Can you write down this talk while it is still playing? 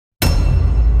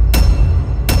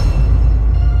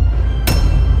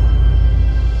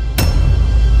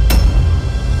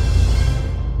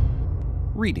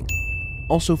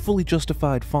Also, fully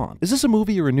justified font. Is this a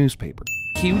movie or a newspaper?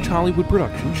 Huge Hollywood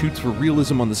production, shoots for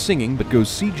realism on the singing, but goes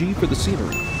CG for the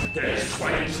scenery. There's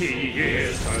 20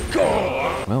 years to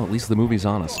go! Well, at least the movie's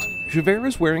honest. Javert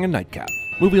is wearing a nightcap.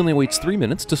 Movie only waits 3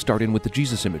 minutes to start in with the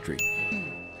Jesus imagery.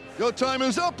 Your time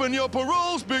is up and your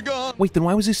parole's begun. Wait, then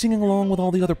why was he singing along with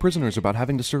all the other prisoners about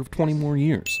having to serve 20 more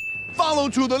years? Follow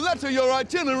to the letter your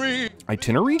itinerary.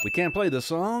 Itinerary? We can't play the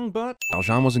song, but...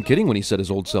 Valjean wasn't kidding when he said his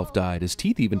old self died. His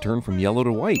teeth even turned from yellow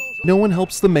to white. No one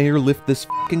helps the mayor lift this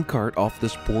f***ing cart off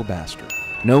this poor bastard.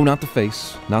 No, not the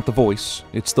face, not the voice.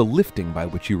 It's the lifting by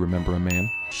which you remember a man.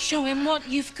 Show him what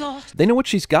you've got. They know what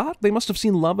she's got? They must have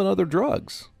seen Love and Other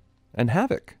Drugs. And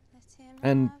Havoc.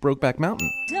 And Brokeback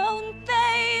Mountain. Don't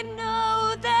they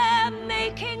know they're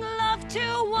making love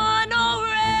to one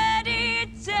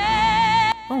already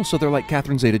dead? Oh, so they're like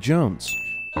Catherine Zeta-Jones.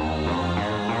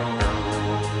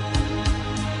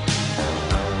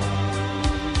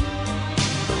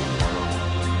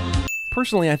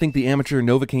 Personally, I think the amateur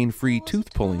Novocaine-free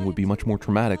tooth pulling would be much more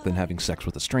traumatic than having sex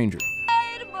with a stranger.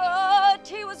 But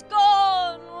he was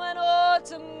gone when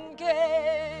autumn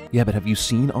came. Yeah, but have you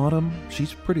seen Autumn?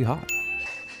 She's pretty hot.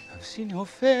 I've seen your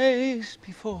face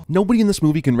before. Nobody in this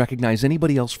movie can recognize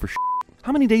anybody else for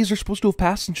How many days are supposed to have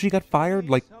passed since she got fired?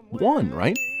 Like, 1,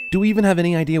 right? Do we even have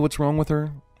any idea what's wrong with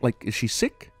her? Like, is she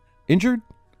sick? Injured?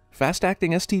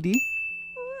 Fast-acting STD?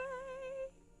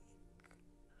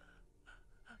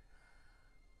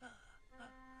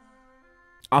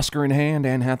 Oscar in hand,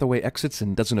 Anne Hathaway exits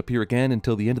and doesn't appear again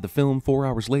until the end of the film 4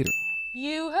 hours later.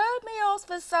 You heard me ask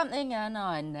for something and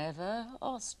I never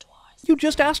asked twice. You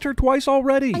just asked her twice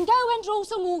already! And go and draw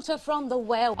some water from the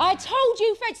well. I told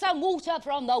you fetch some water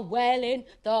from the well in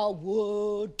the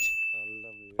wood.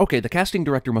 Okay, the casting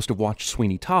director must have watched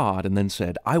Sweeney Todd and then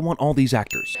said, I want all these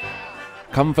actors.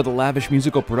 Come for the lavish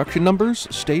musical production numbers,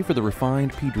 stay for the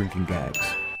refined pee-drinking gags.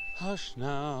 Hush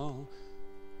now.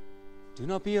 Do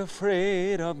not be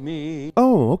afraid of me.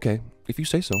 Oh, okay, if you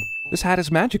say so. This hat is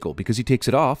magical because he takes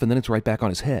it off and then it's right back on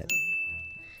his head.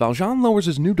 Valjean lowers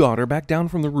his new daughter back down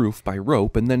from the roof by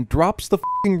rope and then drops the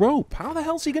f***ing rope. How the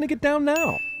hell's he gonna get down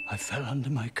now? I fell under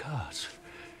my cars.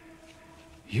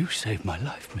 You saved my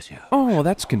life, monsieur. Oh,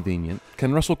 that's convenient.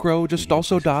 Can Russell Crowe just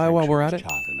also die while we're at it?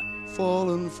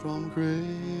 Fallen from grace.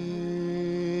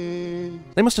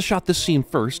 They must have shot this scene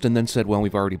first and then said, well,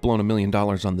 we've already blown $1 million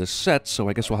on this set, so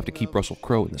I guess we'll have to keep Russell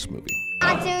Crowe in this movie.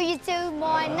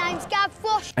 My name's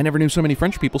Gavroche. I never knew so many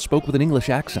French people spoke with an English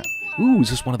accent. Ooh, is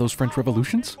this one of those French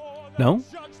revolutions? No?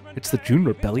 It's the June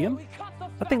Rebellion?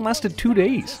 That thing lasted 2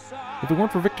 days. If it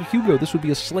weren't for Victor Hugo, this would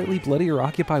be a slightly bloodier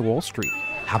Occupy Wall Street.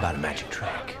 How about a magic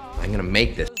trick? I'm gonna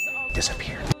make this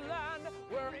disappear.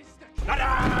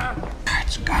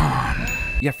 It's gone.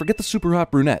 Yeah, forget the super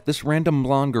hot brunette. This random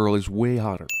blonde girl is way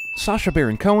hotter. Sacha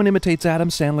Baron Cohen imitates Adam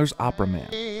Sandler's Opera Man.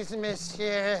 Please,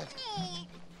 monsieur.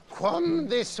 Come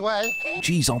this way.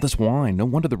 Geez, all this wine. No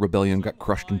wonder the rebellion got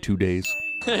crushed in 2 days.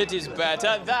 It is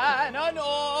better than an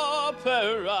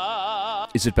opera.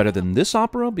 Is it better than this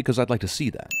opera? Because I'd like to see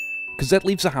that. Cosette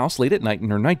leaves the house late at night in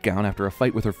her nightgown after a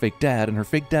fight with her fake dad, and her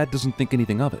fake dad doesn't think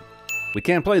anything of it. We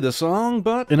can't play the song,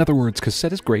 but... In other words,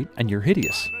 Cosette is great, and you're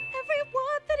hideous. Every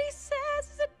word that he says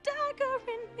is a dagger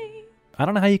in me. I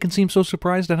don't know how you can seem so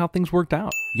surprised at how things worked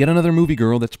out. Yet another movie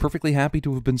girl that's perfectly happy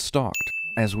to have been stalked.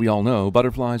 As we all know,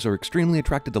 butterflies are extremely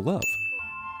attracted to love.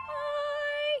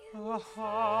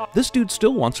 This dude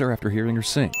still wants her after hearing her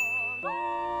sing.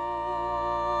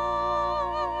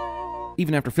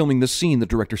 Even after filming this scene, the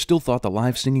director still thought the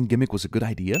live singing gimmick was a good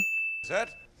idea.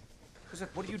 Cosette,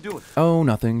 what are you doing? Oh,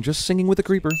 nothing. Just singing with a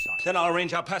creeper. Then I'll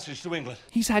arrange our passage to England.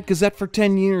 He's had Cosette for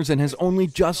 10 years and has only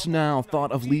just now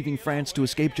thought of leaving France to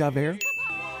escape Javert.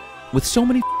 With so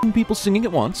many f***ing people singing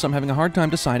at once, I'm having a hard time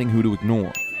deciding who to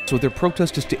ignore. So their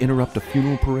protest is to interrupt a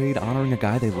funeral parade honoring a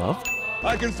guy they loved?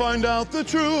 I can find out the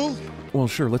truth. Well,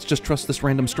 sure, let's just trust this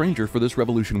random stranger for this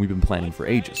revolution we've been planning for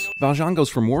ages. Valjean goes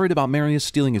from worried about Marius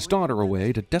stealing his daughter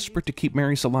away to desperate to keep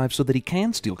Marius alive so that he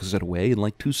can steal Cosette away in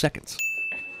like 2 seconds.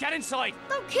 Get inside!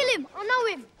 Don't kill him. I know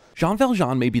him. Jean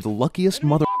Valjean may be the luckiest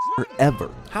mother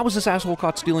ever. How was this asshole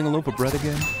caught stealing a loaf of bread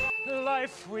again?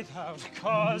 Life without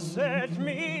Cosette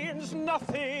means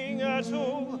nothing at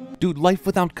all. Dude, life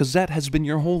without Cosette has been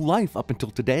your whole life up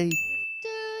until today. Do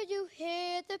you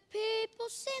hear the people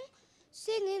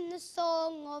singing the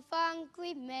song of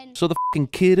angry men? So the f***ing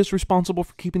kid is responsible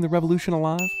for keeping the revolution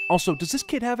alive? Also, does this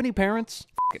kid have any parents?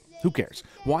 F*** it, who cares?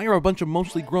 Why are a bunch of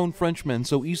mostly grown Frenchmen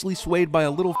so easily swayed by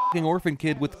a little f***ing orphan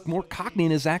kid with more Cockney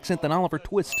in his accent than Oliver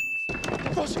Twist?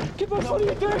 Get my foot in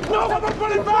your dick! No,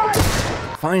 put it back!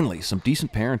 Finally, some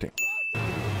decent parenting.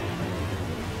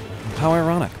 How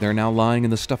ironic, they're now lying in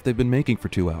the stuff they've been making for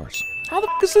 2 hours. How the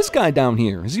f is this guy down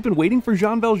here? Has he been waiting for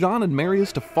Jean Valjean and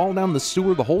Marius to fall down the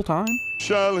sewer the whole time?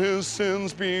 Shall his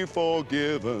sins be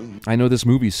forgiven? I know this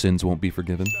movie's sins won't be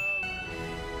forgiven.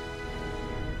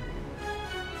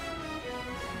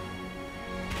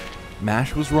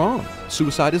 MASH was wrong.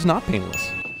 Suicide is not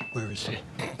painless. Where is he?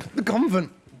 The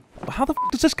convent. How the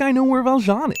f does this guy know where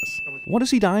Valjean is? What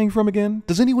is he dying from again?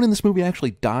 Does anyone in this movie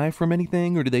actually die from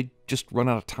anything, or do they just run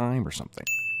out of time or something?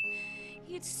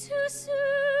 It's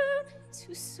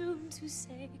too soon to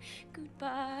say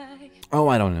goodbye. Oh,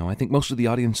 I don't know. I think most of the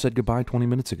audience said goodbye 20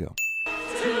 minutes ago.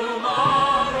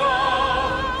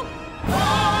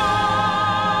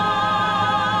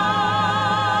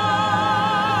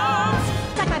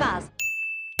 Suck my balls.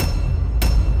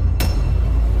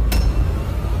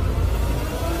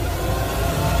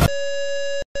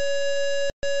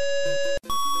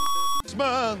 It's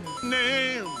my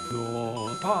name.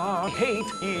 Your part hate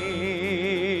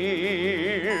years.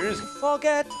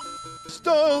 Forget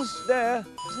Stars. their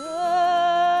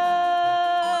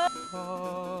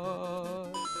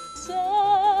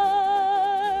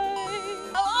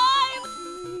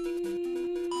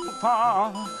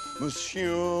far.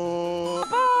 Monsieur.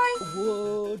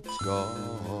 Would God.